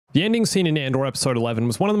The ending scene in Andor episode 11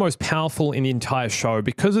 was one of the most powerful in the entire show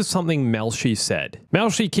because of something Melshi said.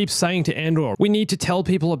 Melshi keeps saying to Andor, we need to tell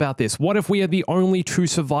people about this. What if we are the only true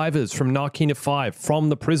survivors from Narkina 5, from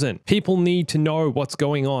the prison? People need to know what's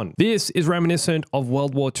going on. This is reminiscent of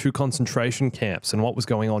World War II concentration camps and what was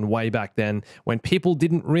going on way back then when people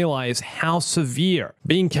didn't realize how severe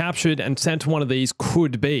being captured and sent to one of these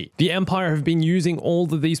could be. The Empire have been using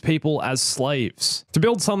all of these people as slaves to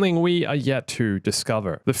build something we are yet to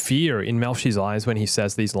discover. The fear in Melshi's eyes when he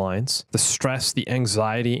says these lines, the stress, the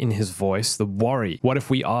anxiety in his voice, the worry. What if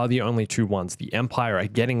we are the only true ones? The Empire are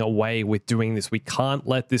getting away with doing this. We can't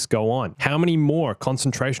let this go on. How many more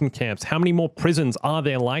concentration camps, how many more prisons are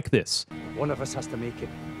there like this? One of us has to make it.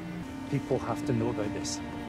 People have to know about this.